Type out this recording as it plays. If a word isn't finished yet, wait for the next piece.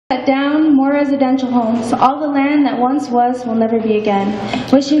cut down, more residential homes. All the land that once was will never be again.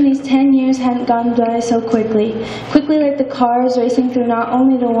 Wishing these 10 years hadn't gone by so quickly. Quickly like the cars racing through not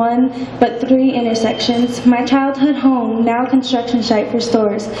only the one, but 3 intersections. My childhood home, now construction site for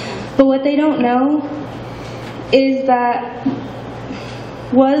stores. But what they don't know is that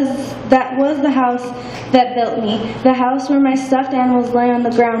was the house that built me. The house where my stuffed animals lay on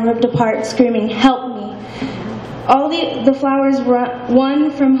the ground, ripped apart, screaming, "Help me!" All the flowers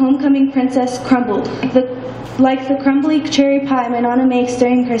won from homecoming princess crumbled, like the crumbly cherry pie my Nana makes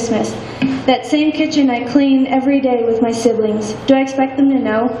during Christmas. That same kitchen I clean every day with my siblings. Do I expect them to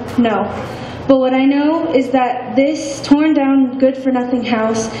know? No. But what I know is that this torn down, good-for-nothing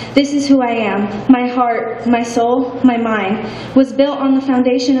house, this is who I am. My heart, my soul, my mind, was built on the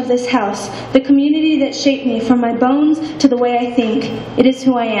foundation of this house, the community that shaped me from my bones to the way I think. It is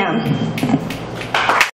who I am.